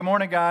Good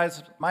morning,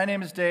 guys. My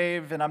name is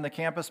Dave, and I'm the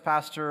campus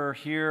pastor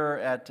here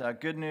at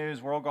Good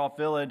News World Golf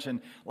Village. And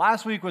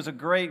last week was a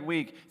great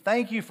week.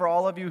 Thank you for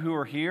all of you who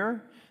are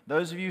here.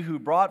 Those of you who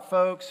brought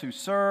folks, who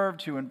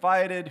served, who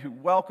invited, who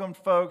welcomed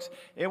folks.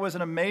 It was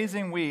an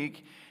amazing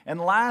week. And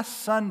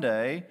last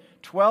Sunday,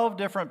 12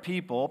 different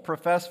people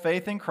professed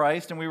faith in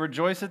Christ, and we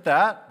rejoice at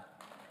that.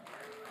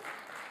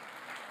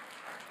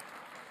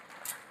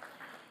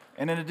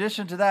 And in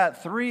addition to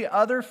that, 3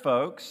 other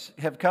folks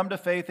have come to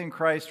faith in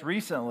Christ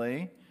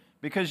recently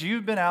because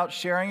you've been out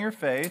sharing your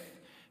faith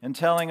and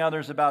telling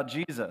others about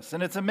Jesus.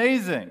 And it's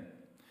amazing.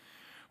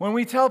 When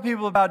we tell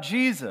people about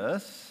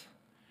Jesus,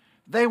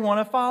 they want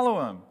to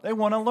follow him. They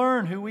want to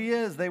learn who he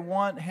is. They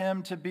want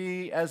him to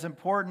be as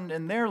important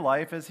in their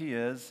life as he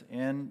is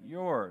in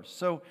yours.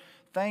 So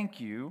thank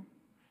you.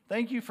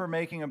 Thank you for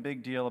making a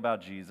big deal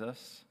about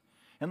Jesus.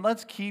 And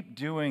let's keep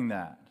doing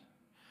that.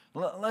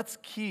 Let's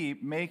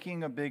keep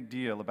making a big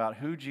deal about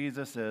who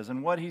Jesus is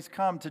and what he's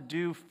come to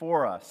do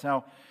for us.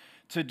 Now,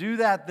 to do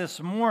that this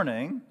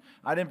morning,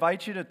 I'd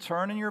invite you to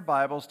turn in your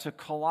Bibles to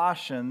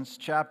Colossians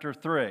chapter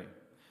 3.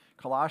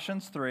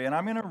 Colossians 3, and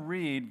I'm going to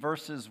read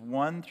verses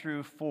 1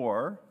 through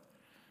 4. And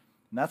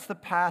that's the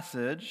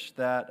passage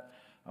that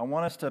I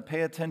want us to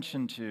pay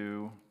attention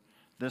to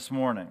this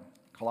morning.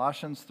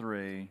 Colossians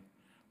 3,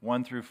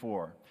 1 through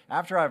 4.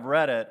 After I've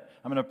read it,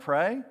 I'm going to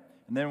pray,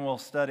 and then we'll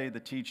study the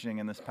teaching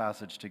in this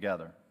passage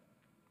together.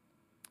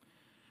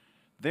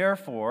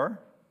 Therefore,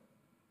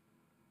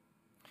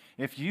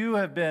 if you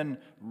have been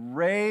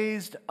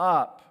raised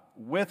up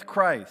with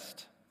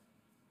Christ,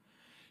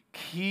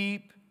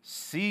 keep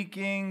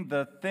seeking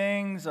the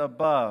things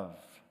above,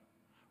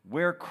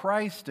 where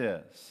Christ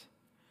is,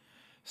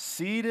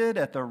 seated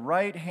at the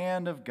right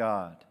hand of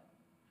God.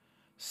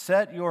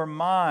 Set your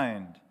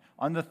mind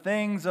on the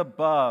things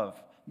above,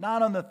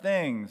 not on the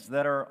things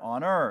that are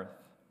on earth.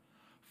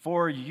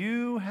 For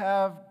you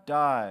have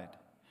died,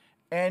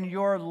 and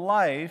your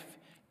life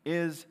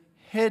is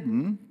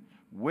hidden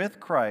with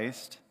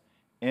Christ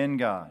in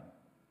God.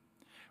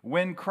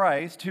 When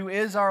Christ, who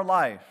is our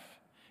life,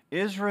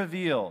 is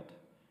revealed,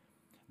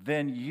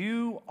 then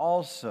you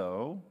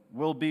also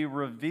will be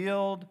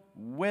revealed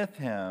with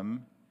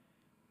him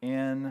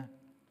in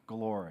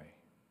glory.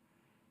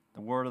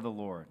 The word of the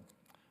Lord.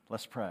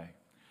 Let's pray.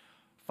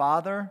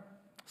 Father,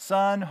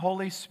 Son,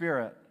 Holy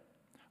Spirit,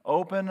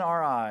 open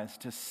our eyes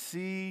to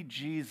see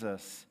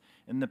Jesus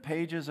in the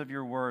pages of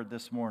your word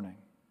this morning.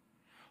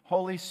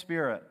 Holy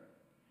Spirit,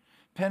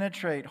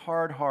 penetrate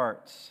hard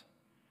hearts.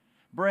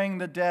 Bring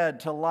the dead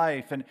to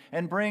life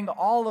and bring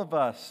all of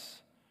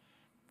us,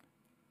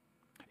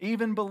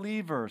 even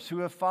believers who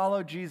have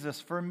followed Jesus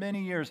for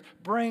many years,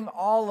 bring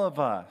all of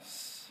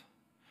us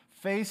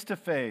face to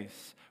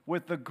face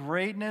with the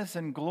greatness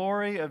and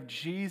glory of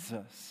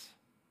Jesus.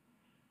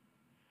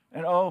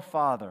 And oh,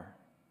 Father,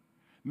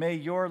 may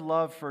your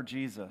love for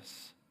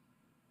Jesus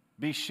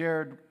be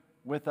shared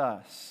with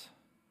us,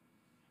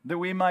 that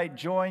we might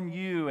join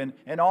you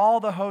and all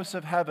the hosts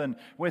of heaven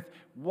with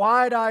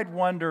wide-eyed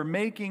wonder,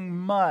 making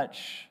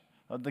much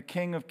of the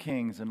King of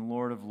Kings and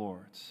Lord of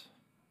Lords.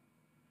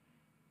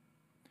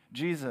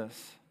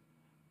 Jesus,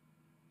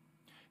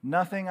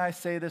 nothing I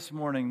say this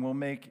morning will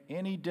make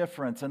any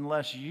difference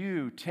unless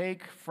you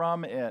take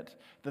from it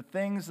the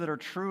things that are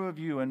true of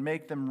you and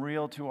make them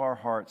real to our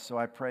hearts. So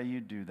I pray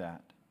you do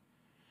that.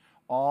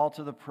 All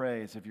to the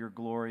praise of your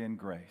glory and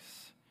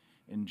grace.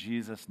 In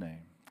Jesus'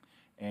 name,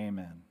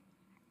 amen.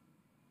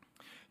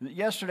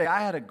 Yesterday,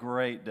 I had a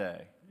great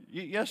day.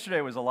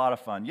 Yesterday was a lot of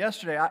fun.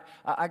 Yesterday,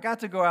 I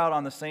got to go out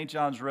on the St.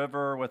 Johns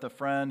River with a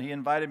friend. He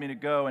invited me to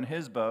go in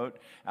his boat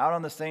out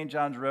on the St.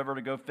 Johns River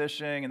to go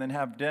fishing and then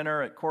have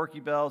dinner at Corky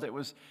Bell's. It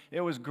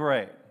was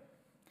great.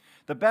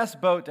 The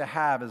best boat to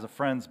have is a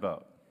friend's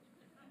boat.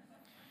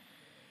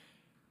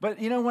 But,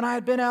 when I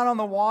had been out on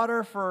the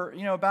water for,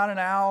 about an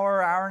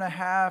hour, hour and a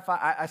half,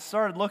 I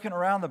started looking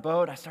around the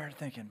boat. I started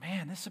thinking,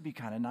 man, this would be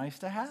kind of nice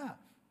to have.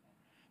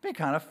 It'd be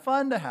kind of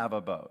fun to have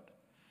a boat.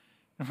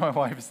 And my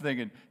wife is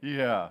thinking,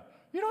 yeah,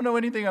 you don't know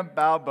anything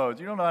about boats.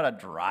 You don't know how to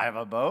drive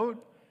a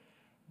boat.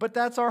 But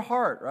that's our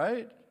heart,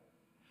 right?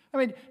 I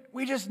mean,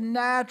 we just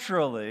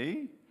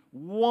naturally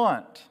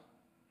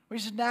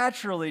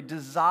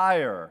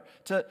desire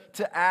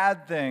to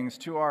add things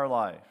to our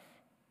life.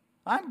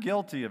 I'm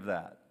guilty of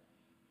that.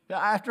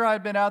 After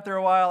I'd been out there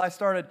a while, I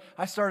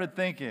started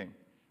thinking,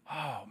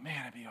 oh,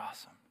 man, it'd be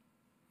awesome.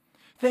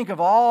 Think of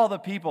all the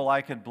people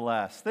I could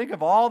bless. Think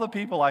of all the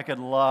people I could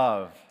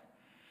love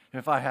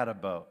if I had a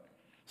boat.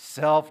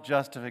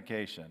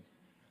 Self-justification.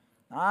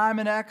 I'm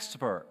an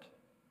expert.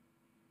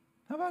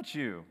 How about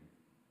you?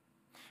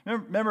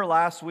 Remember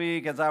last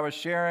week as I was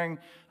sharing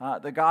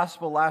the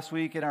gospel last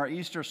week in our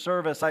Easter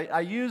service,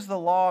 I used the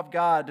law of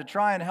God to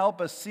try and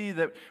help us see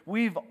that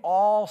we've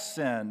all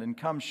sinned and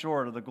come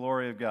short of the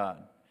glory of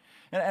God.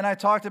 And I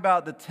talked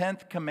about the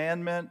 10th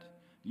commandment,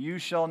 you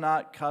shall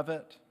not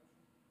covet.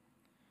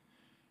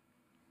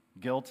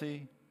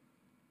 Guilty.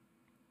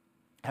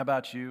 How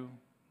about you?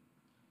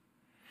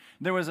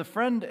 There was a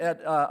friend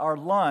at our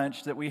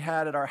lunch that we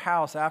had at our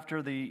house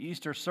after the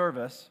Easter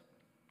service,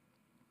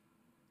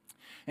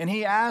 And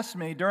he asked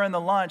me during the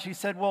lunch, he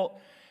said, well,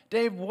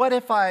 Dave, what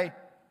if I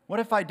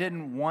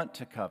didn't want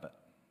to covet?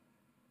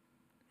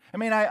 I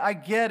mean, I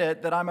get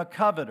it that I'm a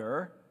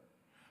coveter,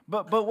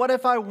 but what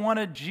if I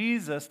wanted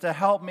Jesus to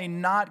help me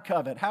not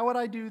covet? How would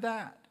I do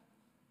that?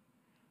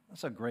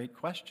 That's a great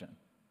question.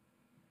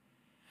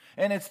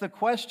 And it's the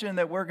question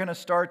that we're going to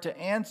start to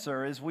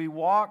answer as we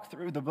walk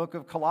through the book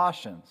of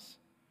Colossians.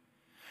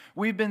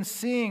 We've been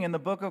seeing in the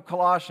book of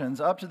Colossians,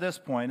 up to this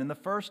point, in the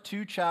first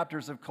 2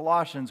 chapters of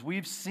Colossians,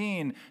 we've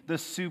seen the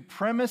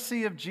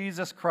supremacy of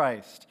Jesus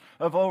Christ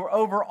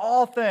over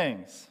all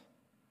things.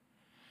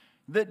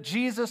 That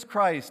Jesus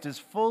Christ is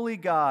fully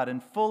God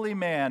and fully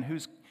man,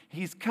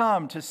 He's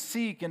come to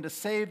seek and to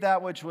save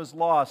that which was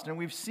lost. And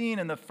we've seen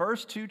in the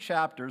first 2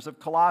 chapters of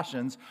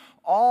Colossians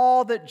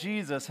all that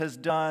Jesus has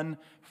done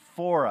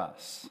for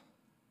us.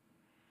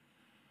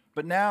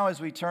 But now as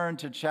we turn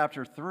to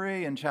chapter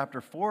 3 and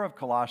chapter 4 of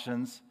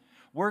Colossians,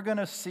 we're going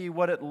to see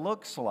what it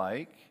looks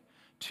like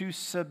to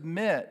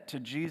submit to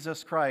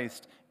Jesus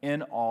Christ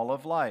in all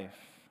of life.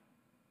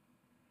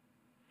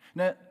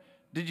 Now,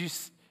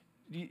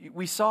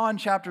 we saw in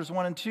chapters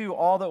 1 and 2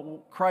 all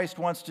that Christ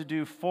wants to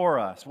do for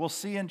us. We'll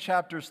see in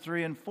chapters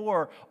 3 and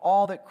 4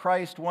 all that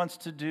Christ wants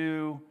to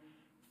do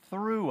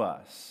through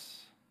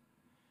us.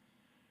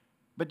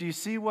 But do you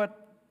see what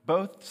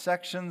both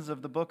sections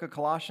of the book of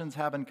Colossians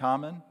have in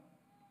common?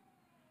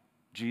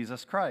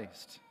 Jesus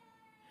Christ.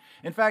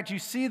 In fact, you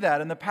see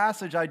that in the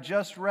passage I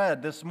just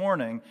read this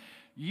morning.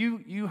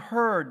 You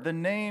heard the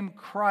name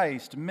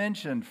Christ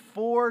mentioned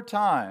 4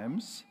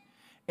 times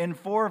in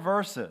 4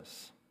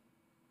 verses.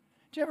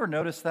 Did you ever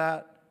notice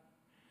that?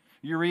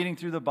 You're reading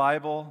through the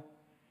Bible.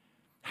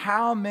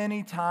 How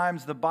many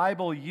times the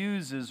Bible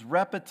uses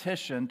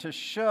repetition to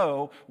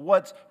show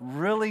what's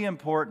really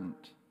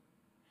important.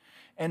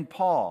 And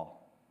Paul,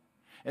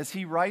 as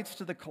he writes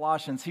to the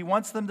Colossians, he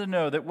wants them to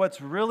know that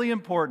what's really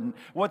important,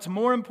 what's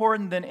more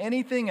important than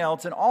anything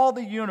else in all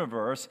the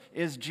universe,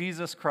 is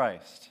Jesus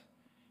Christ.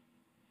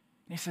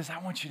 And he says, I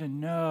want you to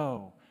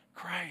know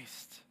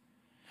Christ.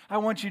 I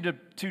want you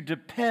to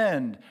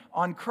depend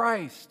on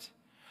Christ.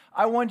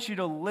 I want you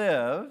to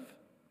live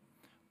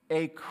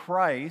a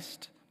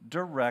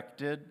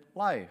Christ-directed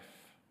life.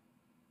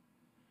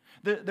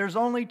 There's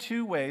only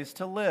 2 ways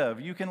to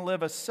live. You can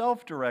live a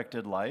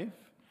self-directed life,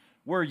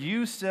 where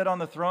you sit on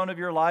the throne of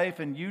your life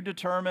and you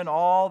determine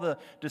all the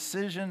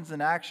decisions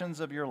and actions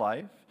of your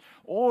life.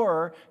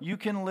 Or you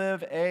can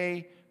live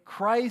a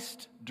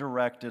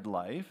Christ-directed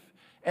life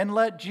and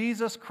let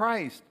Jesus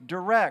Christ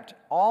direct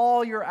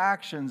all your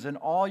actions and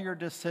all your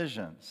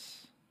decisions.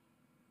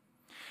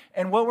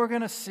 And what we're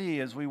going to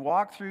see as we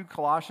walk through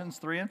Colossians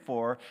 3 and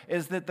 4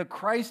 is that the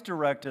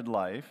Christ-directed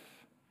life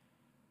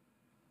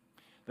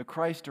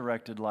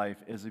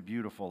is a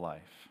beautiful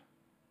life.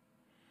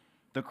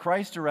 The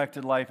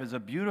Christ-directed life is a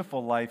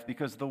beautiful life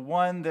because the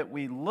one that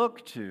we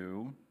look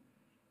to,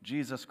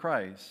 Jesus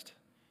Christ,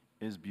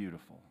 is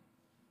beautiful.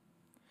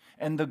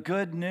 And the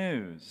good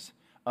news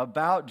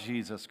about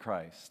Jesus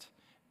Christ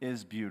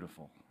is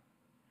beautiful.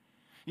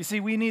 You see,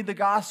 we need the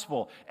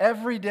gospel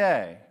every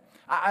day.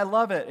 I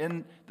love it.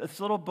 In this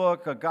little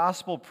book, A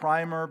Gospel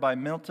Primer by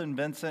Milton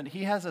Vincent,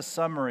 he has a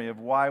summary of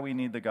why we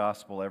need the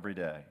gospel every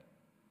day.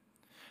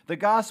 The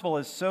gospel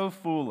is so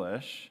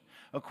foolish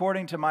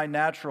according to my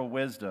natural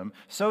wisdom,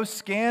 so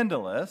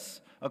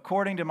scandalous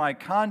according to my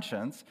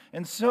conscience,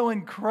 and so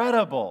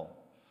incredible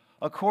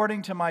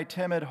according to my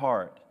timid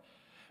heart,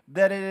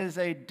 that it is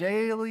a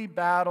daily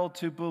battle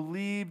to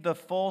believe the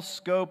full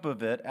scope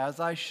of it as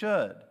I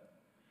should.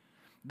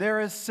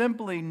 There is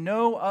simply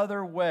no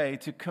other way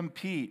to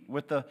compete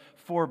with the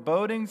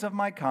forebodings of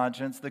my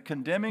conscience, the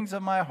condemnings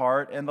of my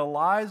heart, and the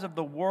lies of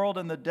the world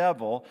and the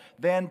devil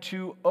than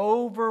to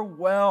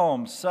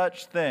overwhelm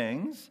such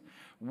things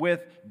with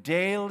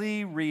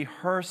daily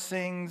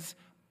rehearsings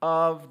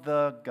of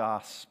the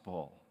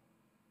gospel.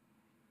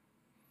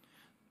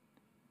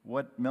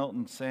 What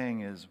Milton's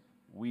saying is,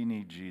 we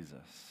need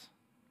Jesus.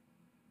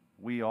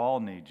 We all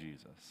need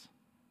Jesus.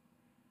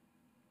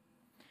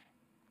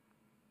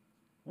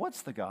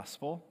 What's the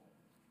gospel?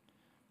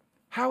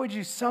 How would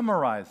you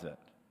summarize it?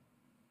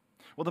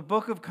 Well, the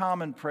Book of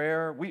Common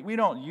Prayer, we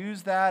don't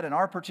use that in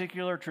our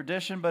particular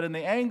tradition, but in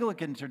the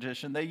Anglican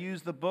tradition, they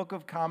use the Book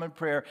of Common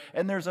Prayer.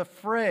 And there's a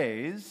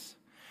phrase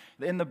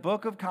in the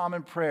Book of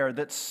Common Prayer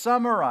that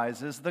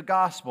summarizes the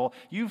gospel.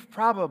 You've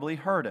probably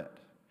heard it.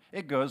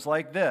 It goes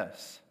like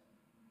this: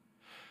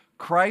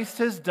 Christ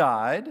has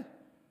died,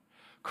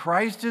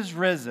 Christ is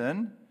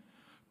risen,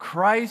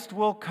 Christ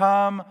will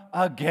come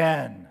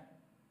again.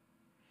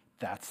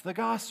 That's the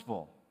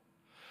gospel.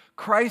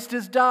 Christ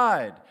has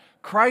died,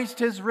 Christ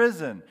has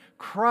risen,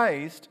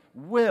 Christ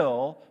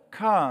will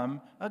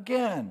come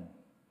again.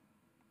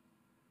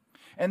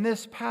 And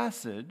this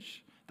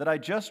passage that I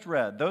just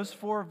read, those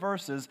 4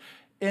 verses,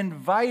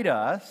 invite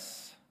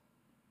us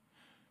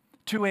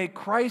to a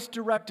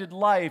Christ-directed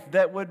life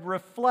that would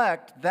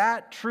reflect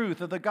that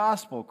truth of the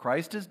gospel.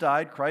 Christ has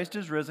died, Christ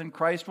is risen,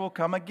 Christ will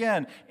come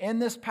again. In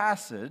this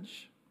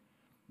passage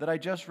that I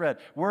just read,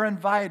 we're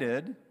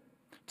invited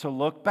to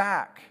look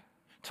back,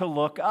 to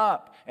look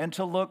up and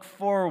to look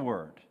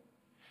forward.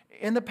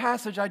 In the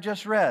passage I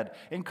just read,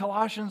 in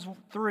Colossians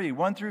 3,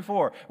 1 through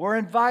 4, we're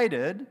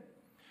invited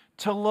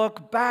to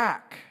look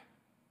back.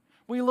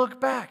 We look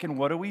back, and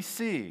what do we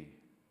see?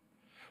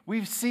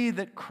 We see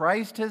that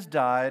Christ has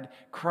died,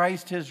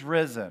 Christ has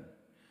risen.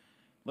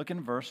 Look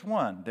in verse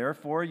 1.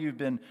 Therefore, you've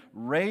been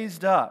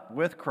raised up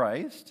with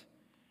Christ.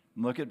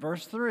 Look at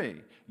verse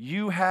 3.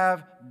 You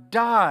have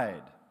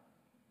died.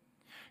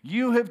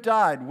 You have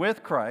died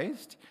with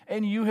Christ,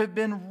 and you have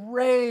been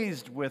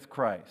raised with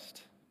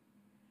Christ.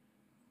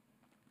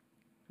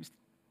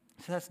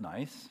 So that's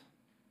nice.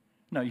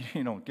 No,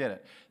 you don't get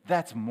it.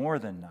 That's more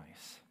than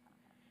nice.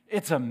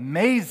 It's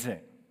amazing.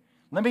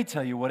 Let me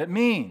tell you what it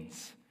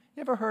means.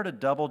 You ever heard of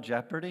double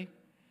jeopardy?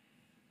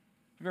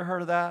 Have you ever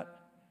heard of that?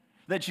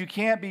 That you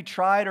can't be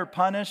tried or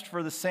punished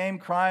for the same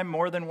crime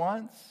more than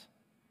once?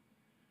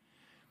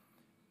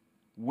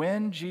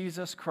 When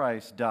Jesus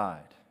Christ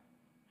died,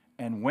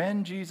 and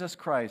when Jesus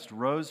Christ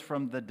rose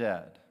from the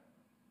dead,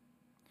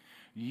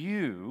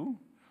 you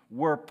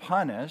were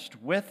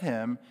punished with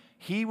him.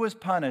 He was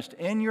punished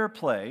in your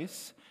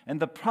place, and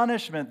the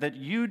punishment that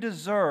you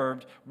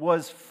deserved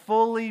was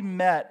fully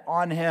met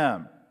on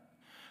him.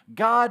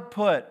 God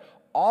put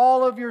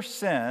all of your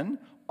sin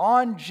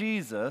on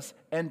Jesus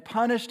and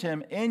punished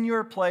him in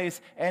your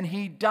place, and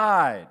he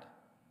died.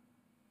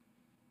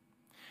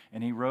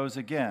 And he rose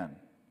again.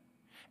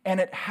 And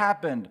it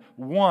happened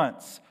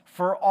once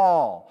for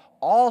all.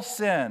 All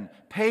sin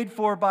paid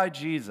for by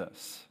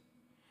Jesus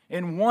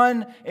in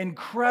one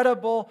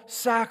incredible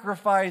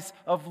sacrifice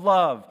of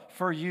love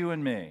for you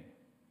and me.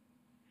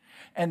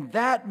 And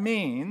that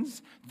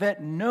means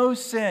that no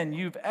sin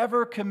you've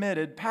ever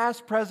committed,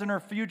 past, present, or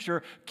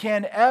future,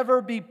 can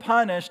ever be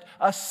punished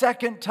a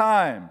second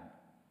time.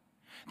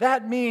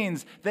 That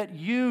means that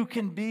you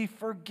can be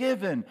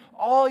forgiven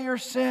all your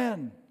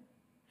sin.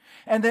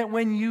 And that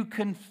when you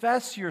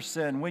confess your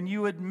sin, when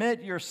you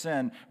admit your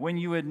sin, when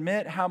you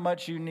admit how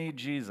much you need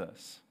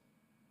Jesus,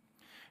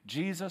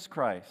 Jesus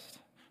Christ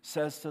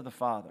says to the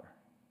Father,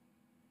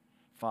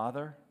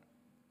 Father,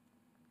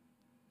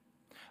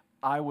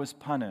 I was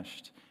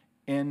punished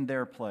in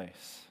their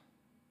place.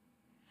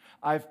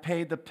 I've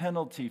paid the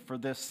penalty for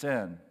this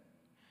sin.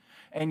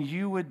 And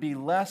you would be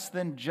less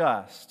than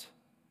just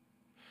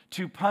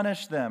to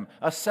punish them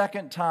a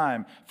second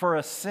time for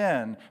a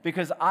sin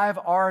because I've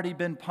already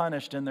been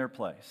punished in their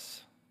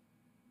place.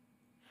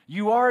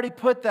 You already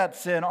put that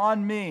sin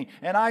on me,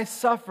 and I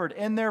suffered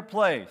in their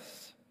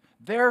place.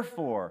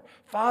 Therefore,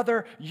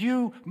 Father,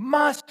 you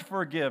must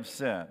forgive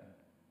sin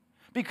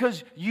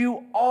because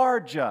you are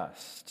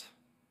just.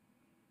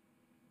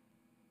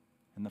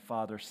 And the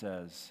Father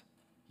says,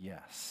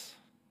 yes.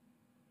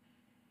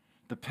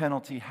 The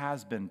penalty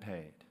has been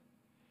paid.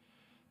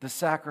 The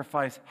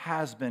sacrifice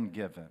has been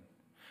given.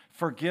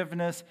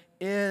 Forgiveness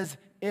is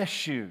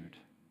issued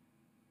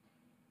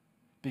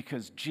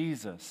because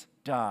Jesus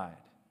died.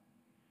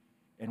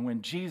 And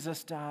when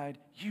Jesus died,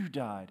 you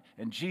died.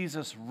 And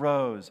Jesus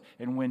rose.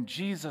 And when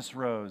Jesus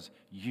rose,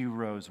 you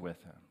rose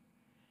with him.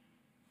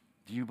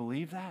 Do you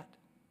believe that?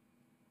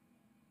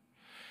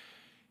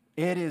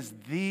 It is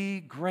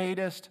the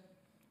greatest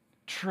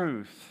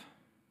truth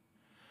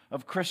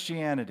of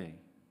Christianity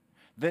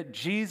that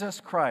Jesus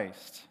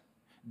Christ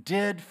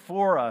did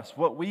for us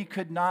what we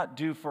could not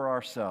do for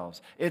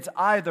ourselves. It's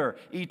either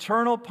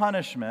eternal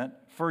punishment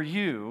for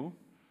you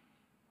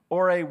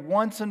or a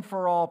once and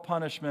for all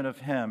punishment of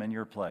him in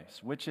your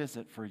place. Which is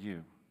it for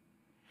you?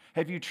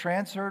 Have you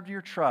transferred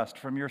your trust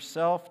from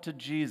yourself to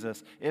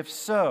Jesus? If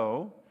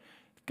so,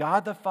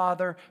 God the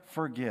Father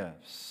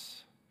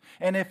forgives.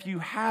 And if you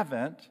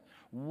haven't,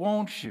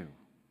 won't you?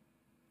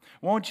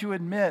 Won't you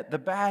admit the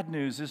bad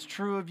news is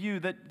true of you,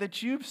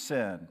 that you've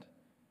sinned?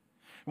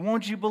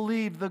 Won't you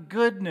believe the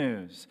good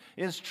news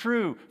is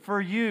true for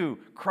you?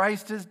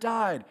 Christ has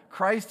died.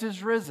 Christ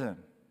is risen.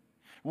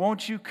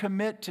 Won't you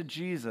commit to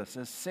Jesus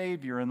as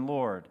Savior and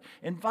Lord?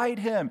 Invite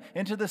him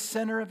into the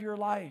center of your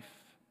life.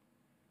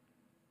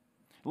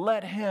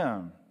 Let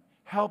him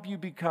help you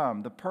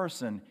become the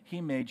person he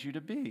made you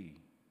to be.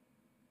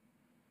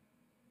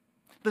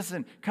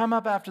 Listen, come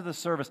up after the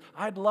service.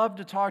 I'd love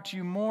to talk to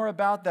you more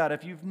about that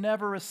if you've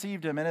never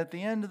received him. And at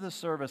the end of the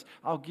service,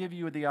 I'll give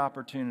you the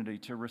opportunity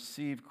to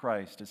receive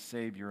Christ as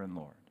Savior and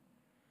Lord.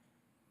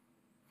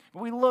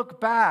 But we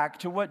look back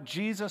to what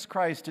Jesus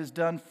Christ has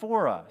done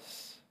for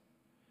us.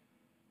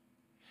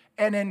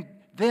 And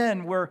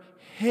then we're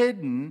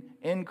hidden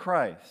in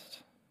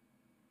Christ.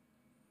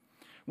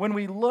 When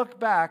we look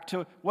back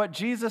to what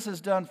Jesus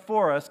has done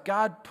for us,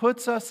 God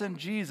puts us in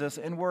Jesus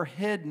and we're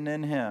hidden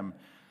in him.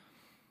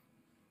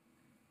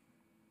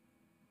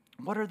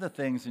 What are the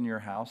things in your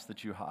house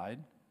that you hide?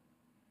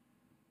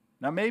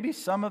 Now, maybe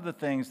some of the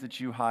things that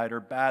you hide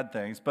are bad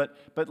things, but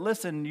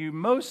listen, you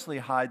mostly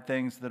hide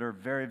things that are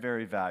very,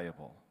 very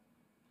valuable.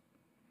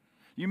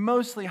 You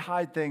mostly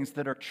hide things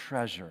that are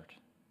treasured.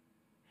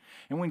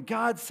 And when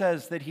God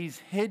says that He's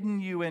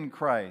hidden you in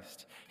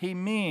Christ, He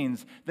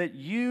means that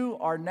you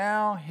are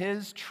now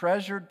His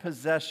treasured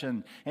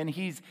possession, and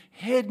He's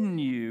hidden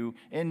you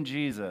in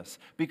Jesus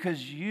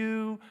because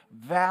you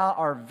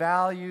are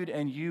valued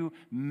and you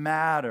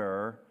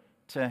matter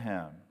to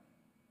Him.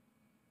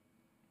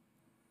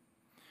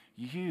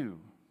 You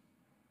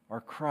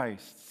are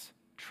Christ's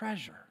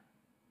treasure.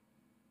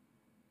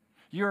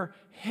 You're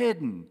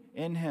hidden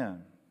in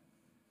Him.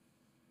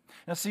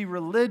 Now see,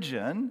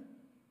 religion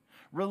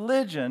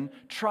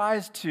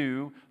tries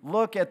to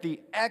look at the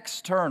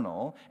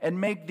external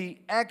and make the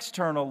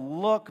external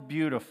look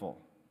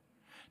beautiful.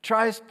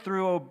 Tries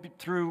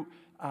through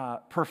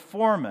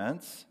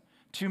performance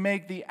to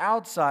make the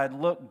outside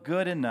look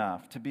good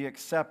enough to be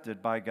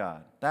accepted by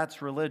God.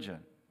 That's religion.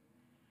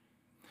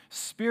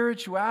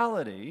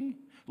 Spirituality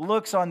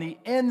looks on the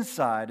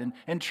inside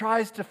and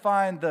tries to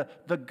find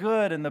the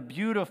good and the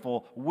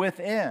beautiful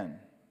within.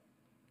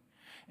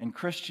 And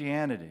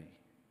Christianity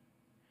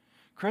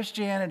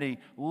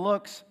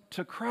looks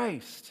to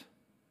Christ.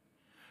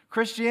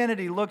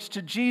 Christianity looks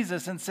to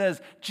Jesus and says,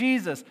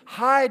 Jesus,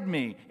 hide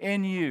me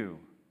in you.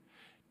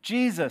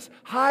 Jesus,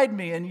 hide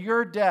me in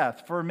your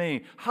death for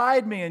me.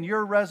 Hide me in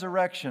your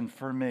resurrection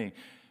for me.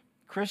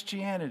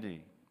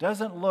 Christianity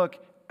doesn't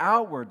look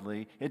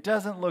outwardly. It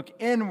doesn't look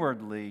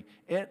inwardly.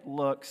 It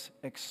looks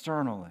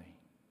externally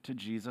to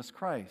Jesus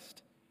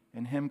Christ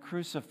and Him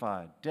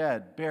crucified,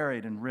 dead,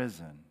 buried, and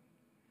risen.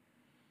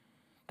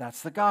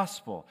 That's the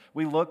gospel.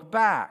 We look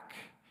back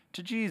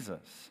to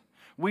Jesus.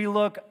 We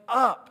look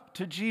up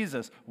to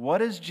Jesus.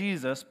 What is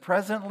Jesus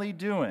presently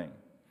doing?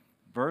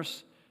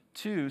 Verse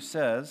 2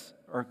 says,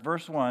 or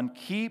verse 1,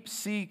 keep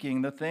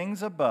seeking the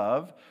things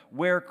above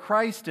where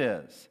Christ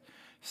is,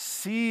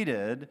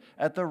 seated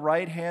at the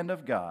right hand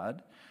of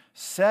God.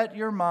 Set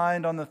your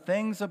mind on the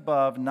things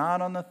above,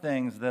 not on the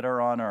things that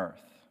are on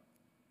earth.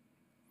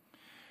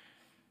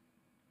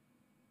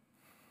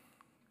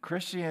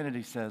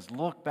 Christianity says,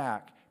 look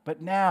back. But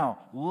now,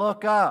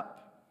 look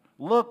up.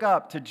 Look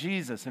up to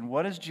Jesus. And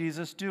what is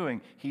Jesus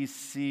doing? He's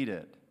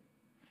seated.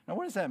 Now,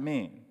 what does that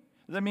mean?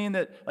 Does that mean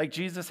that, like,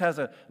 Jesus has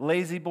a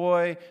lazy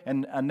boy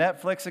and a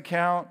Netflix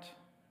account?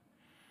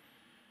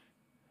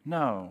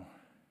 No.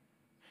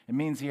 It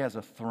means He has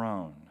a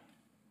throne.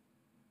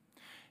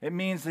 It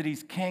means that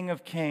He's King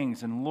of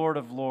Kings and Lord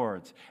of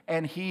Lords.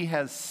 And He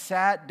has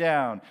sat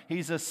down.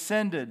 He's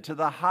ascended to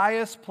the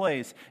highest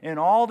place in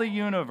all the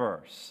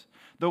universe.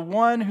 The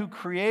one who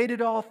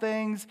created all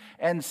things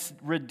and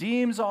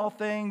redeems all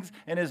things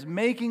and is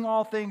making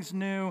all things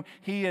new,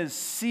 He is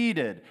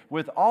seated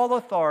with all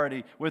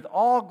authority, with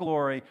all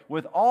glory,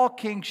 with all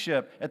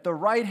kingship at the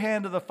right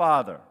hand of the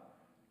Father.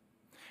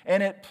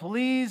 And it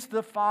pleased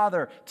the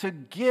Father to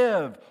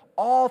give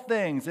all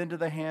things into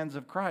the hands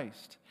of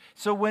Christ.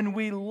 So when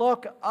we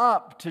look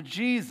up to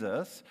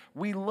Jesus,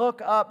 we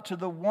look up to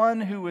the one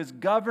who is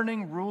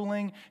governing,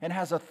 ruling, and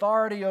has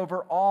authority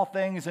over all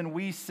things, and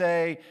we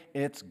say,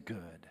 it's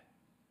good.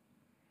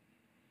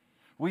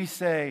 We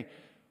say,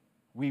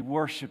 we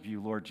worship you,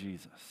 Lord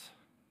Jesus.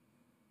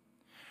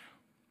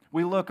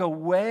 We look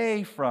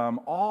away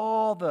from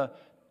all the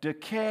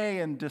decay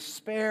and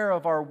despair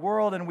of our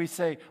world, and we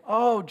say,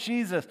 oh,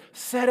 Jesus,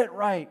 set it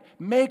right,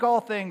 make all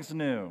things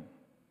new.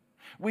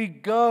 We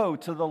go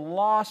to the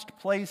lost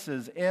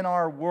places in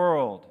our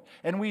world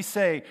and we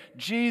say,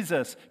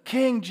 Jesus,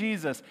 King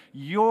Jesus,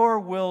 your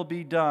will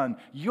be done,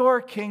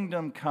 your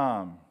kingdom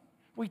come.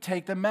 We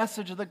take the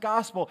message of the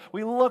gospel.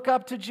 We look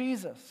up to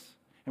Jesus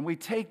and we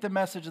take the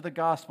message of the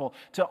gospel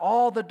to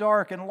all the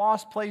dark and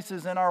lost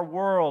places in our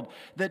world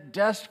that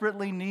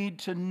desperately need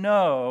to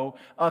know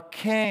a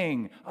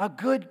king, a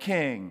good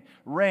king,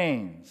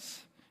 reigns,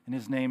 and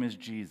his name is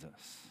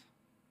Jesus.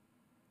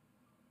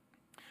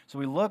 So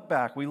we look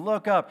back, we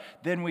look up,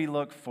 then we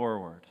look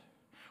forward.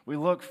 We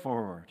look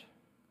forward.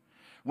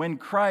 When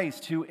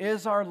Christ, who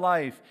is our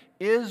life,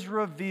 is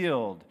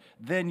revealed,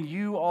 then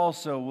you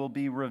also will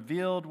be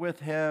revealed with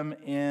Him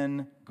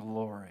in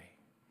glory.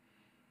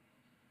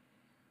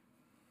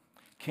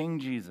 King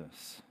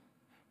Jesus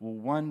will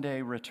one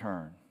day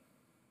return,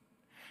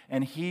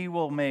 and He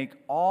will make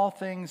all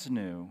things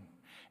new,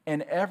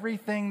 and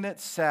everything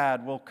that's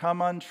sad will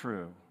come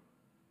untrue.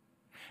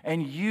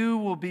 And you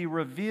will be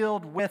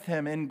revealed with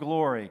Him in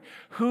glory,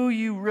 who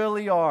you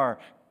really are,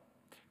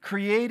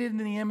 created in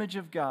the image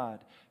of God,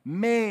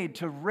 made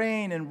to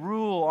reign and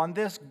rule on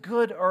this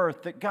good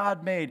earth that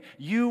God made.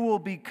 You will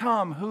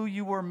become who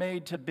you were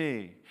made to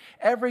be.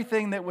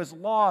 Everything that was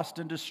lost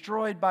and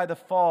destroyed by the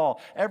fall,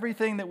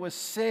 everything that was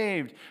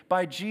saved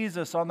by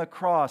Jesus on the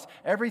cross,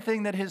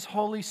 everything that His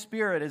Holy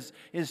Spirit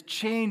is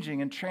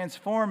changing and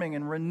transforming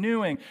and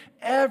renewing,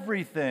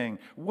 everything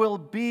will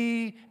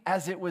be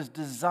as it was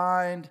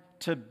designed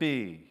to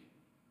be.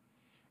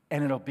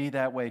 And it'll be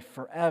that way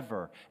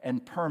forever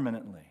and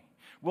permanently.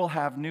 We'll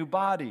have new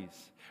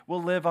bodies.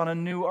 We'll live on a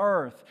new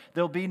earth.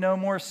 There'll be no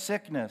more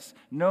sickness,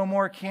 no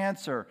more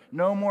cancer,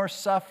 no more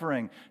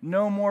suffering,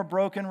 no more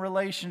broken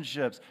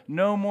relationships,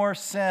 no more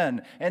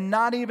sin, and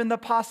not even the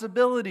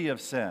possibility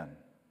of sin.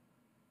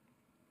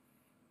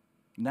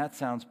 And that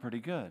sounds pretty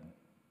good,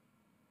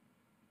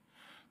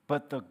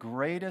 But the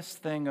greatest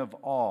thing of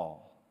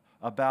all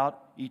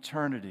about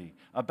eternity,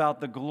 about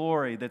the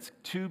glory that's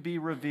to be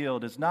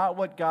revealed, is not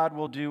what God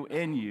will do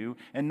in you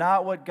and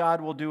not what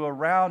God will do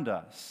around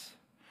us,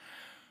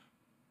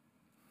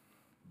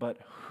 but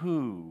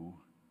who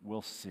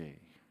will see.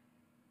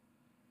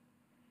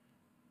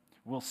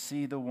 We'll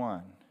see the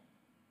one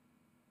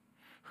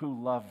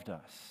who loved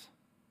us.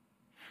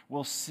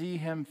 We'll see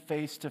him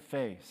face to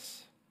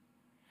face,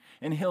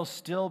 and he'll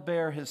still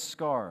bear his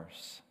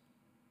scars,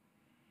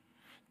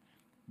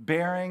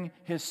 bearing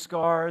his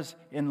scars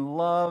in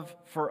love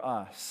for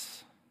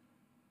us.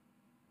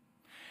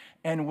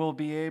 And we'll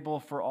be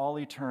able for all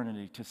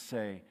eternity to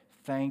say,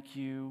 thank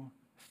you,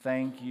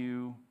 thank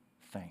you,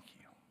 thank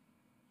you.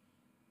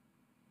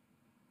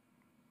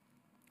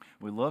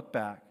 We look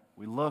back,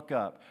 we look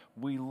up,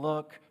 we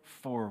look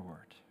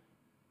forward.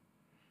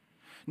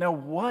 Now,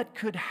 what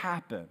could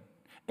happen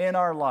in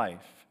our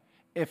life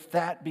if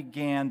that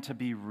began to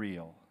be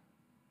real?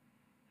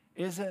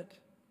 Is it?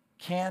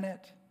 Can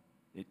it?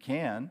 It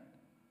can.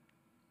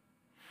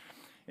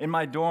 In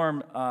my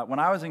dorm, when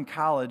I was in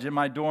college, in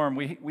my dorm,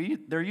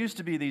 there used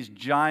to be these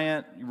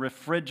giant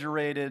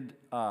refrigerated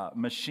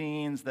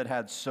machines that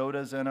had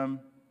sodas in them.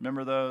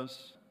 Remember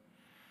those?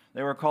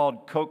 They were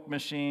called Coke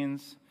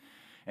machines.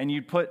 And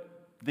you'd put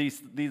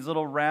these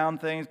little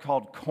round things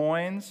called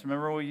coins.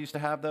 Remember we used to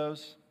have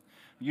those?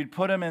 You'd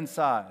put them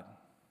inside.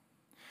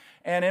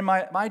 And in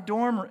my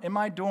dorm,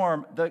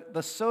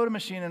 the soda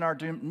machine in our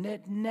dorm,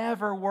 it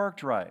never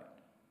worked right.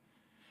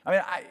 I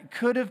mean, it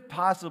could have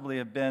possibly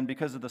have been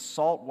because of the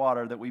salt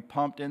water that we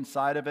pumped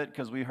inside of it,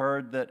 because we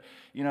heard that,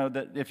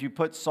 that if you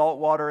put salt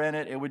water in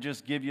it, it would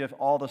just give you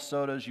all the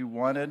sodas you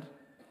wanted.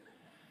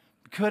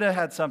 Could have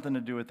had something to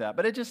do with that,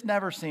 but it just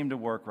never seemed to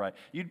work right.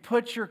 You'd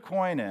put your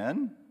coin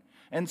in,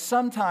 and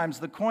sometimes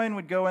the coin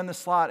would go in the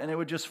slot and it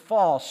would just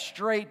fall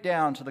straight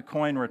down to the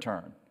coin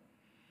return,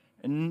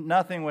 and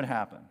nothing would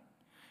happen.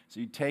 So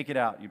you'd take it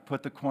out, you'd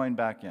put the coin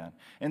back in.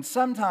 And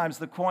sometimes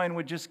the coin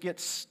would just get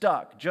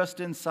stuck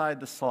just inside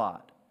the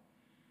slot.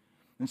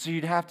 And so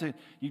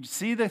you'd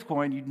see the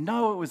coin, you'd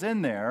know it was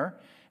in there,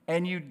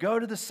 and you'd go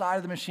to the side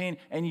of the machine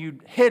and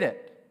you'd hit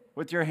it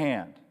with your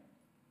hand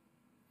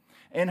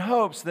in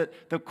hopes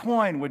that the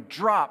coin would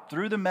drop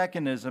through the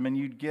mechanism and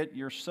you'd get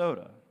your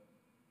soda.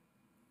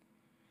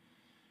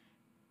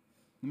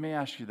 Let me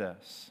ask you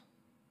this.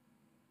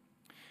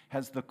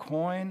 Has the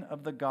coin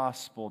of the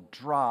gospel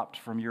dropped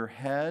from your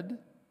head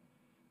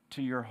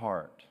to your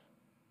heart?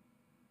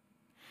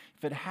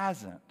 If it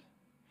hasn't,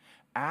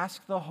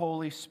 ask the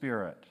Holy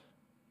Spirit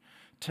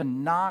to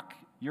knock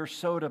your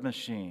soda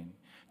machine,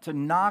 to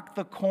knock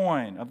the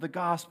coin of the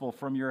gospel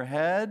from your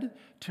head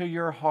to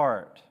your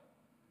heart,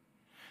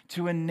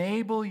 to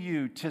enable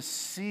you to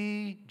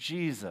see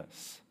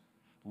Jesus,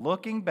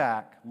 looking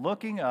back,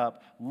 looking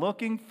up,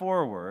 looking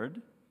forward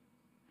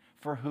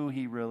for who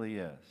he really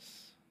is.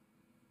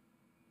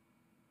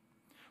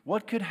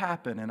 What could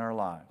happen in our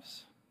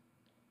lives?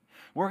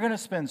 We're going to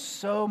spend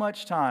so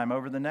much time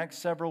over the next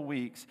several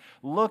weeks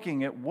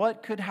looking at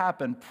what could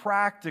happen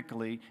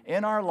practically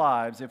in our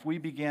lives if we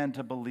began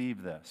to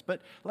believe this.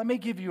 But let me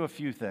give you a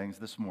few things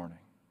this morning.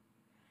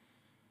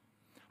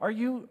 Are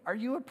you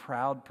a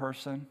proud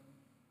person?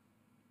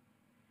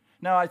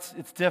 No,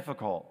 it's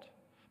difficult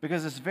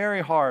because it's very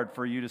hard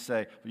for you to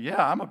say,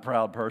 yeah, I'm a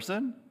proud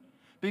person,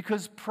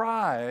 because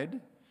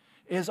pride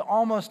is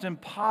almost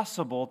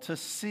impossible to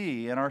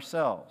see in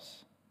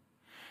ourselves.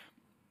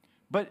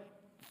 But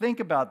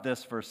think about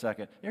this for a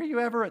second. Are you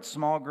ever at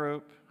small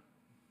group?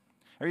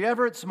 Are you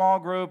ever at small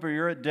group, or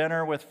you're at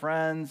dinner with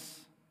friends?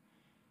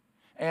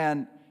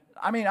 And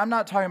I'm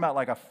not talking about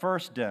like a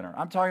first dinner.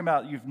 I'm talking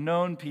about you've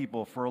known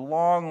people for a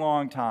long,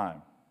 long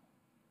time.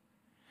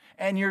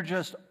 And you're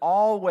just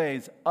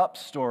always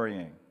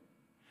up-storying.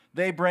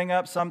 They bring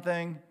up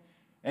something,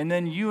 and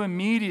then you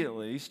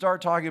immediately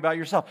start talking about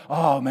yourself.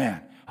 Oh,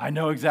 man, I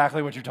know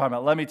exactly what you're talking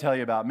about. Let me tell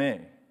you about me.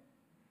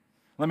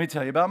 Let me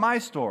tell you about my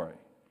story.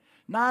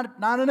 Not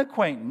an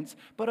acquaintance,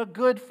 but a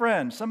good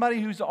friend, somebody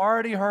who's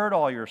already heard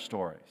all your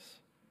stories.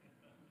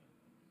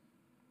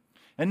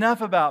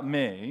 Enough about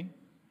me.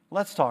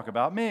 Let's talk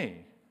about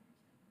me.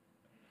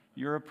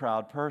 You're a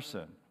proud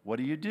person. What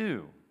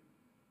do?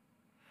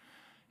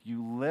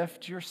 You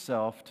lift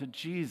yourself to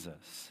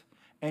Jesus,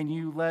 and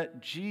you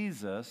let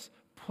Jesus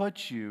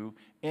put you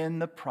in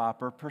the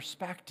proper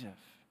perspective.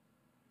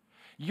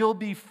 You'll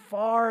be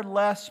far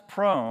less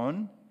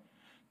prone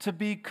to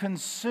be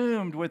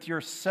consumed with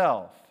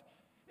yourself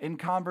in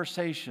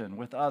conversation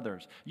with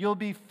others. You'll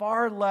be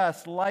far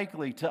less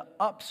likely to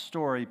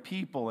upstory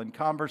people in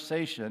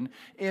conversation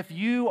if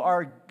you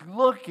are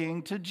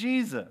looking to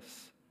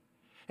Jesus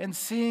and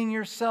seeing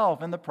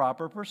yourself in the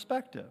proper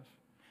perspective.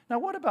 Now,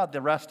 what about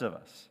the rest of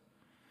us?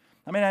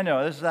 I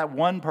know this is that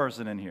one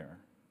person in here.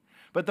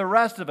 But the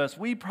rest of us,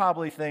 we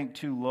probably think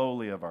too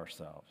lowly of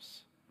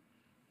ourselves.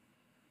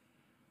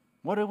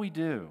 What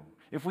do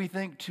if we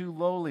think too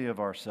lowly of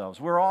ourselves?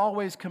 We're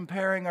always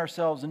comparing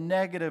ourselves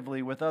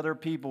negatively with other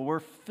people. We're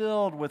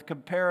filled with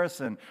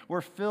comparison.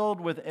 We're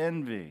filled with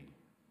envy.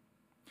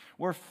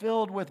 We're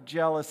filled with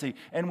jealousy,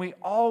 and we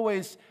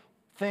always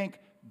think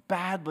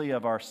badly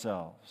of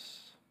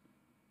ourselves.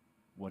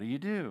 What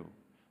do?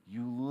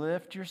 You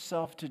lift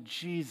yourself to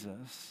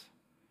Jesus,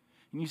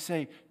 and you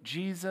say,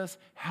 Jesus,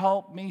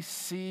 help me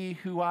see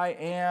who I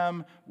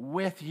am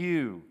with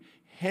you,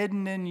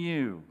 hidden in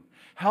you.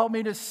 Help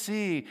me to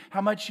see how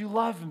much you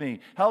love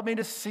me. Help me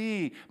to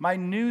see my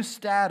new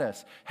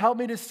status. Help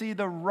me to see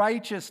the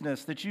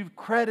righteousness that you've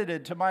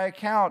credited to my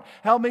account.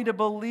 Help me to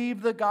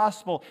believe the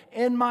gospel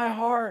in my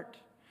heart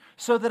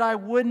so that I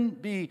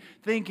wouldn't be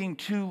thinking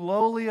too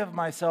lowly of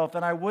myself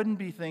and I wouldn't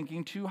be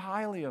thinking too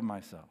highly of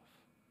myself.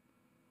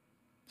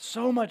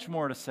 So much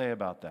more to say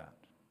about that.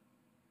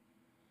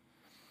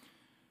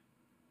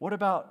 What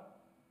about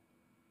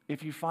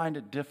if you find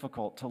it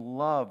difficult to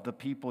love the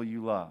people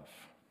you love?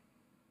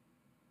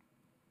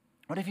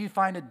 What if you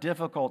find it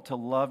difficult to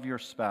love your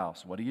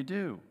spouse? What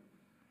do?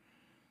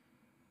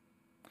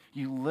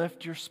 You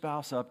lift your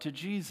spouse up to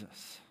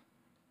Jesus.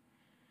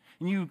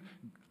 And you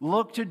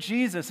look to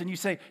Jesus and you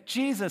say,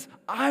 Jesus,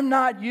 I'm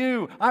not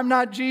you. I'm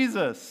not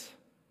Jesus.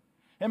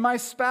 And my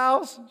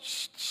spouse,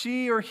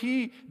 she or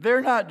he,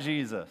 they're not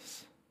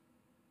Jesus.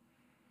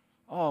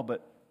 Oh,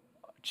 but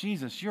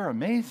Jesus, you're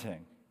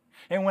amazing.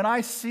 And when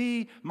I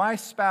see my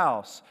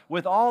spouse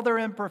with all their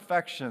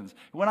imperfections,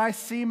 when I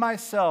see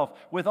myself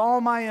with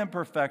all my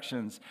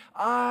imperfections,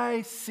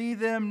 I see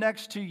them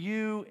next to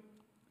you.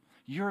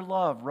 Your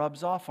love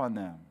rubs off on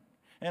them.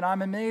 And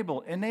I'm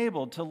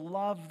enabled to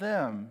love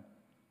them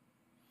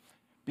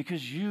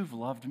because you've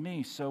loved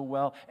me so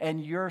well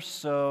and you're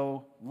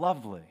so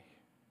lovely.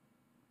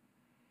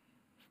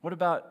 What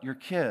about your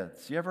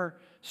kids? You ever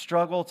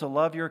struggle to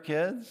love your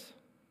kids?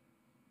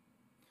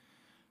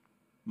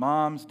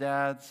 Moms,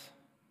 dads,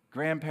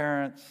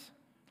 grandparents,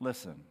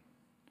 listen.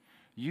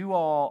 You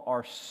all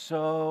are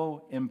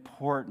so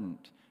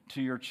important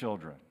to your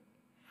children.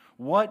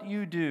 What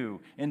you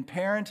do in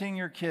parenting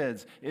your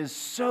kids is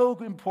so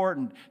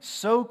important,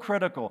 so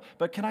critical.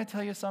 But can I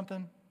tell you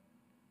something?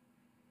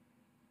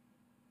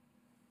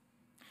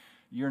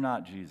 You're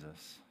not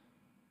Jesus.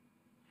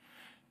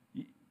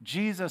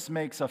 Jesus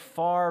makes a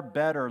far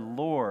better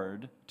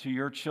Lord to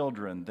your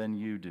children than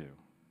you do.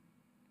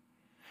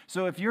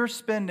 So if you're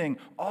spending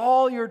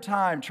all your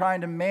time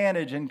trying to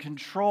manage and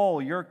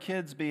control your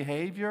kids'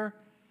 behavior,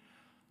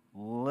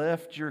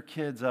 lift your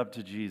kids up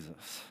to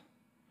Jesus.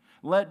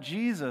 Let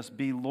Jesus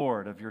be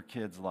Lord of your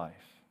kids'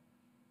 life.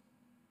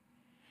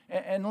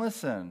 And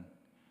listen,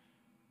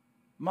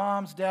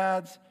 moms,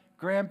 dads,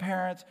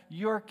 grandparents,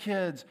 your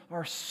kids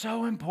are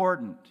so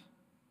important.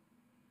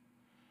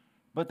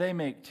 But they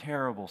make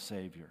terrible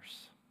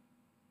saviors.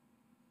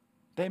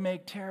 They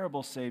make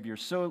terrible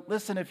saviors. So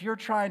listen, if you're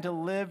trying to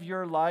live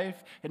your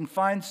life and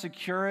find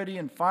security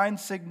and find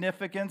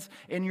significance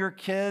in your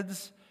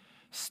kids'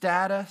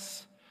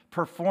 status,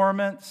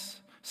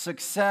 performance,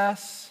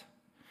 success,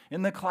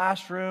 in the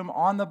classroom,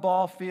 on the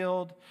ball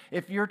field,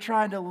 if you're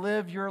trying to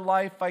live your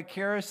life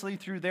vicariously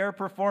through their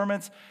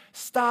performance,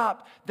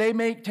 stop. They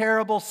make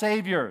terrible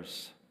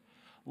saviors.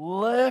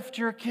 Lift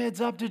your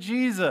kids up to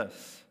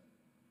Jesus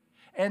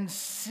and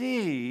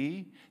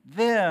see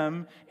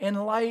them in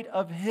light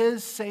of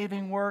His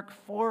saving work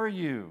for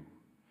you.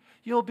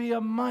 You'll be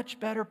a much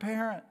better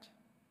parent.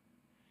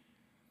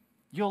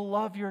 You'll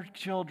love your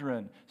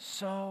children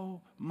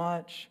so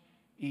much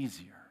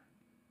easier.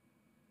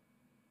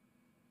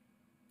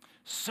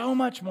 So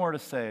much more to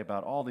say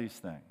about all these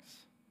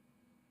things.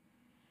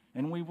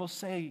 And we will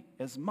say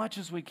as much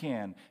as we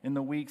can in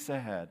the weeks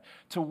ahead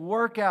to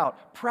work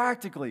out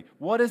practically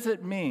what does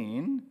it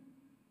mean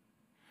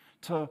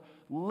to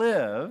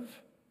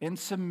live in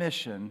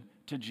submission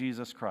to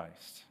Jesus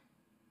Christ.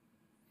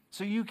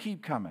 So you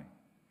keep coming,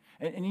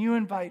 and you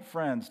invite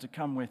friends to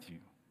come with you.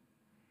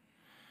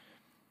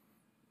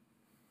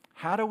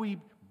 How do we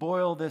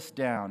boil this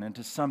down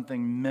into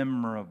something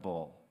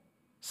memorable,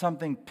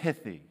 something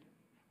pithy?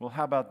 Well,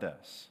 how about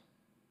this?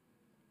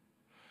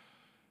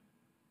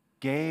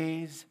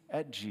 Gaze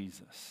at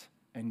Jesus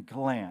and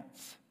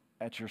glance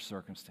at your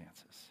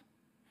circumstances.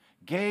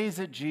 Gaze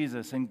at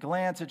Jesus and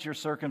glance at your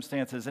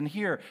circumstances. And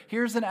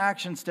here's an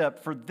action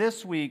step for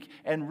this week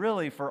and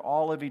really for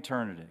all of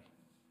eternity.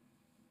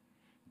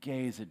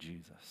 Gaze at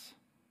Jesus.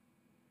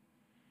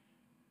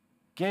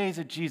 Gaze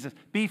at Jesus.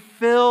 Be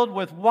filled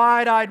with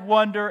wide-eyed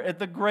wonder at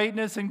the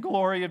greatness and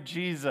glory of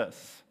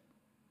Jesus.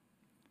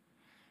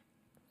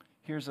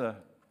 Here's a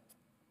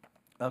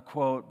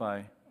quote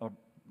by a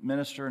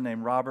minister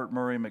named Robert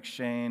Murray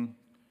McShane.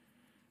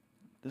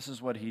 This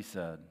is what he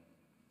said.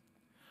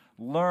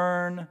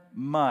 Learn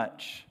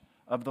much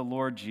of the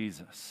Lord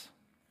Jesus.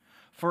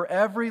 For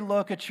every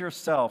look at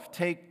yourself,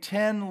 take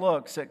 10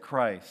 looks at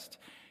Christ.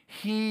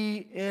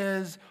 He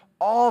is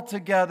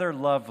altogether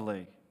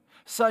lovely,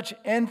 such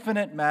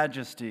infinite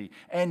majesty,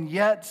 and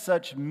yet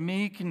such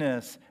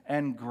meekness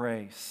and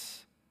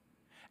grace,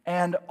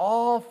 and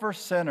all for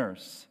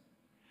sinners,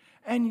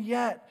 and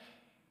yet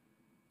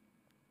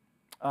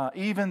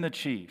even the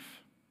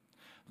chief.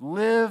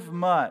 Live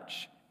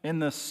much in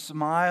the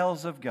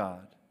smiles of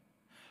God.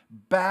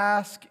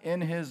 Bask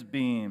in His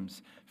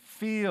beams.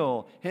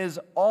 feel his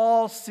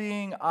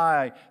all-seeing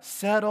eye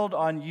settled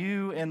on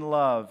you in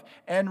love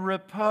and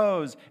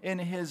repose in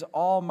his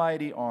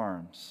almighty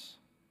arms.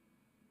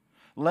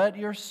 Let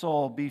your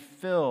soul be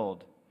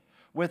filled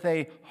with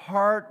a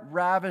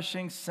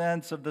heart-ravishing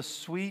sense of the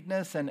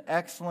sweetness and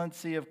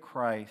excellency of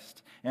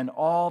Christ and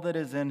all that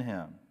is in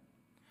him.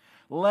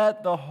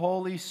 Let the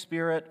Holy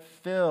Spirit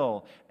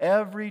fill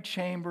every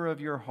chamber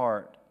of your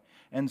heart,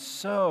 and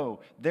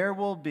so there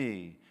will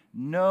be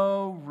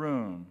no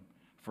room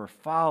for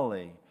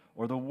folly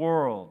or the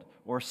world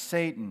or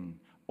Satan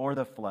or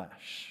the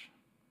flesh.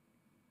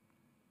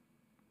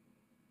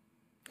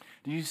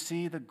 Do you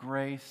see the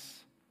grace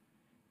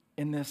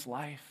in this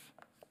life?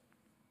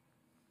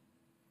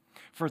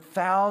 For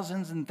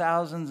thousands and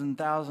thousands and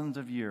thousands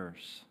of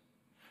years,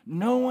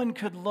 no one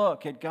could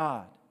look at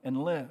God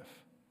and live.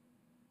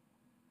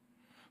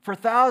 For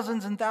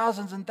thousands and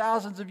thousands and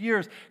thousands of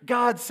years,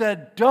 God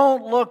said,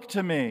 "Don't look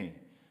to me.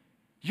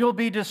 You'll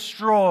be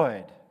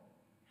destroyed.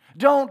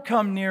 Don't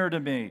come near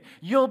to me.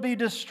 You'll be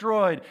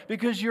destroyed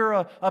because you're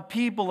a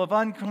people of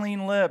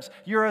unclean lips.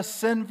 You're a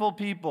sinful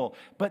people."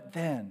 But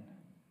then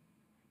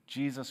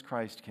Jesus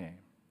Christ came,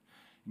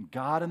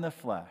 God in the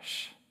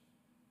flesh.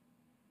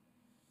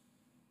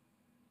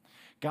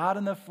 God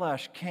in the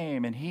flesh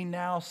came, and he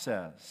now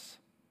says,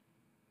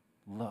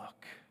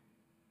 "Look,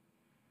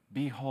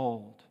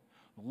 behold,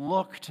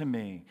 look to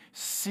me,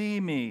 see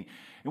me."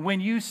 And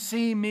when you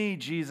see me,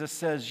 Jesus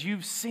says,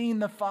 you've seen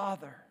the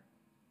Father.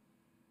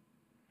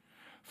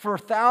 For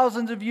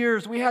thousands of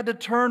years, we had to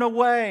turn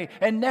away.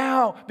 And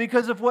now,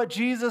 because of what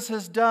Jesus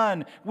has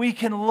done, we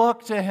can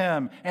look to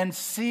him and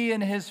see in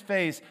his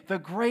face the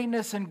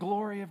greatness and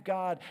glory of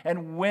God.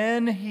 And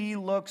when he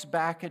looks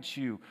back at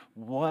you,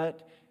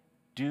 what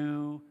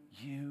do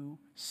you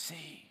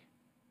see?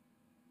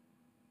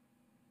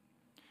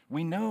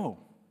 We know.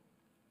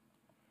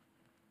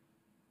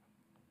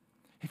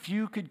 If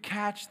you could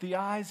catch the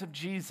eyes of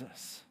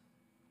Jesus,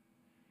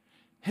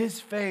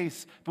 his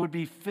face would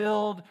be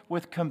filled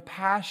with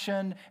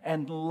compassion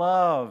and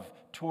love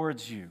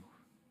towards you.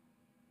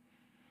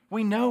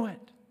 We know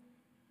it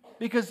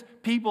because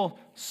people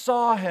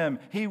saw him.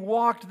 He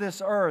walked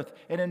this earth.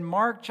 And in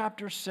Mark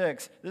chapter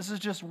 6, this is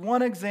just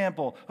one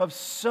example of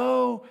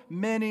so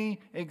many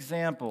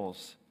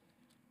examples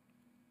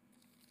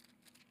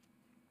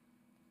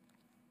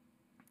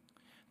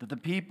that the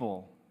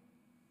people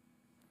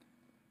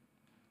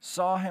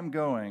saw him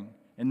going,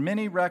 and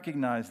many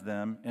recognized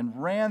them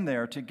and ran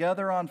there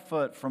together on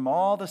foot from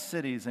all the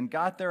cities and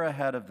got there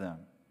ahead of them.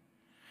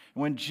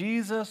 When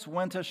Jesus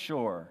went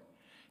ashore,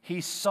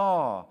 he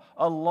saw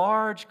a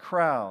large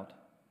crowd,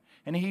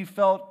 and he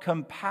felt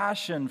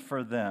compassion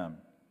for them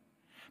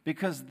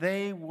because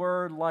they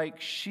were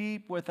like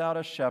sheep without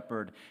a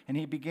shepherd, and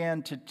he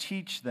began to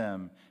teach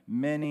them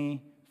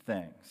many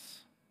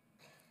things.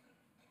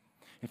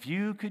 If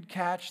you could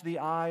catch the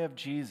eye of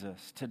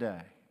Jesus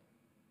today,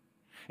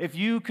 if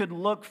you could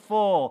look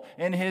full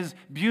in his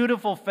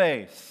beautiful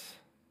face,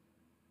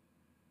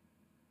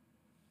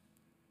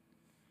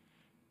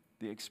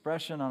 the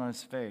expression on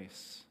his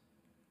face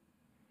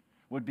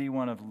would be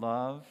one of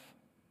love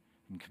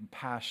and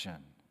compassion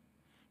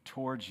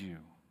towards you.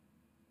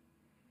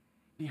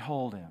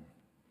 Behold him,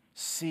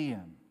 see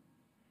him,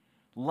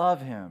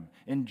 love him,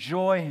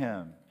 enjoy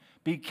him,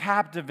 be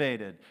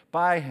captivated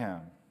by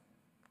him.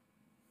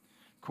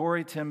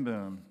 Corrie ten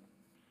Boom,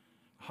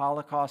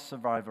 Holocaust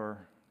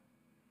survivor,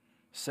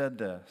 said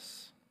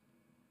this: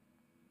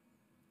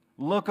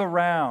 "Look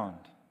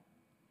around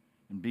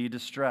and be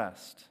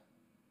distressed.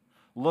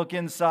 Look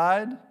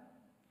inside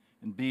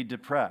and be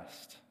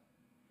depressed.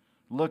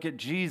 Look at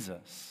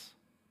Jesus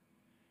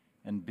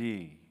and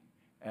be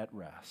at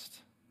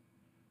rest."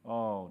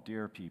 Oh,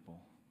 dear people,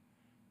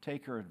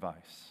 take her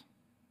advice.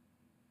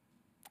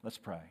 Let's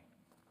pray.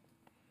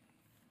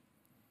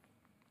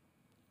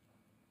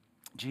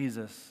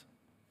 Jesus,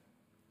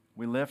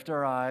 we lift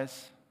our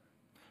eyes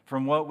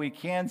from what we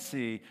can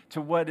see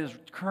to what is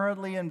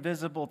currently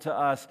invisible to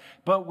us,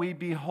 but we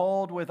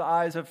behold with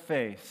eyes of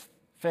faith,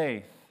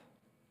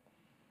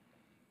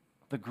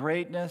 the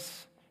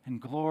greatness and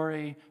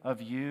glory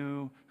of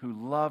you who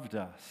loved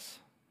us.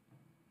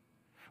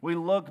 We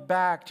look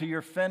back to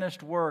your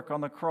finished work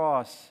on the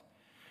cross,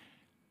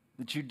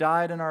 that you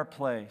died in our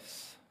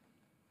place.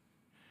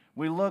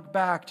 We look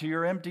back to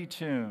your empty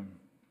tomb,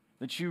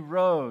 that you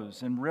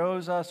rose and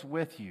rose us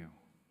with you.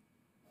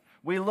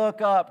 We look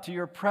up to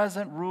your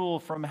present rule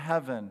from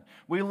heaven.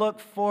 We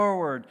look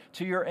forward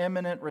to your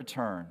imminent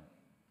return.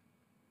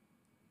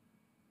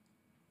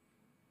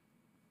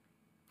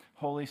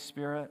 Holy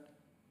Spirit,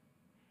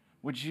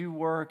 would you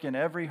work in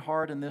every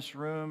heart in this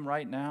room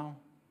right now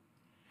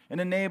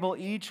and enable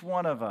each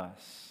one of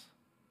us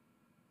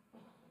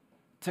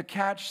to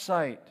catch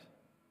sight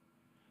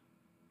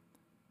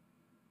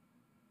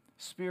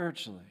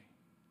spiritually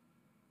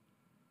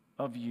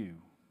of you,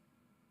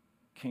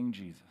 King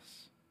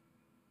Jesus.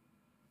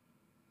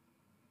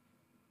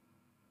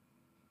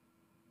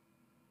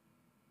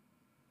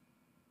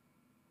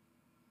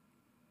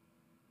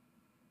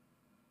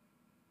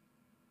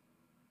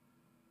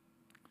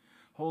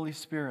 Holy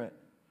Spirit,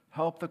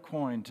 help the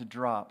coin to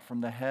drop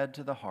from the head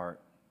to the heart.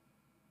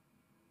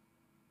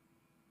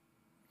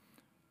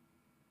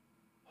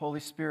 Holy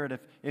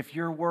Spirit, if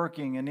you're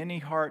working in any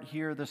heart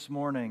here this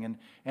morning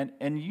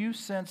and you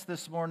sense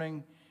this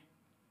morning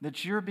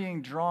that you're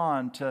being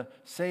drawn to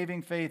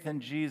saving faith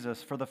in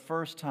Jesus for the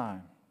first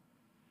time,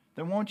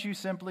 then won't you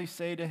simply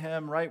say to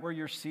him right where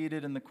you're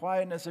seated in the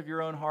quietness of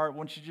your own heart,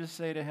 won't you just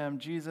say to him,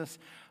 Jesus,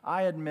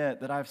 I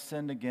admit that I've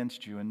sinned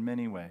against you in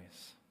many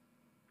ways.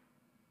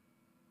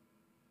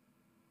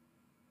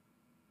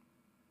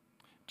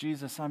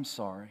 Jesus, I'm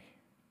sorry.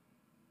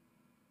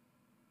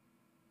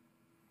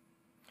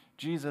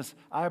 Jesus,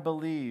 I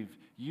believe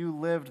you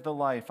lived the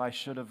life I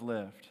should have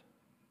lived.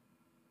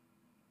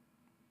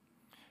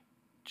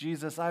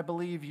 Jesus, I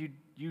believe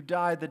you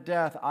died the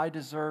death I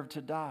deserved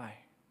to die.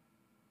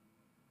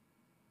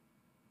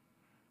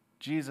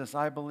 Jesus,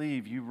 I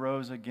believe you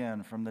rose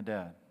again from the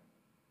dead.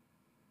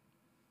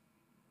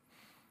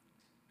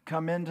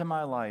 Come into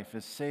my life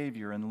as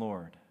Savior and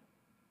Lord,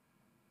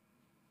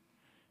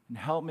 and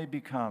help me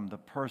become the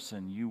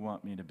person you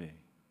want me to be.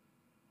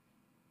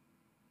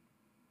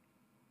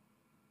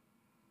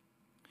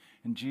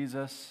 And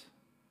Jesus,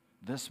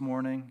 this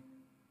morning,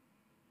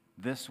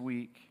 this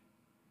week,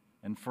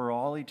 and for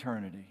all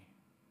eternity,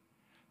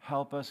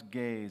 help us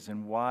gaze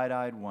in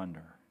wide-eyed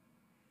wonder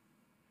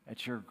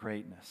at your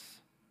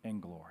greatness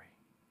and glory.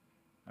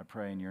 I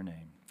pray in your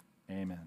name. Amen.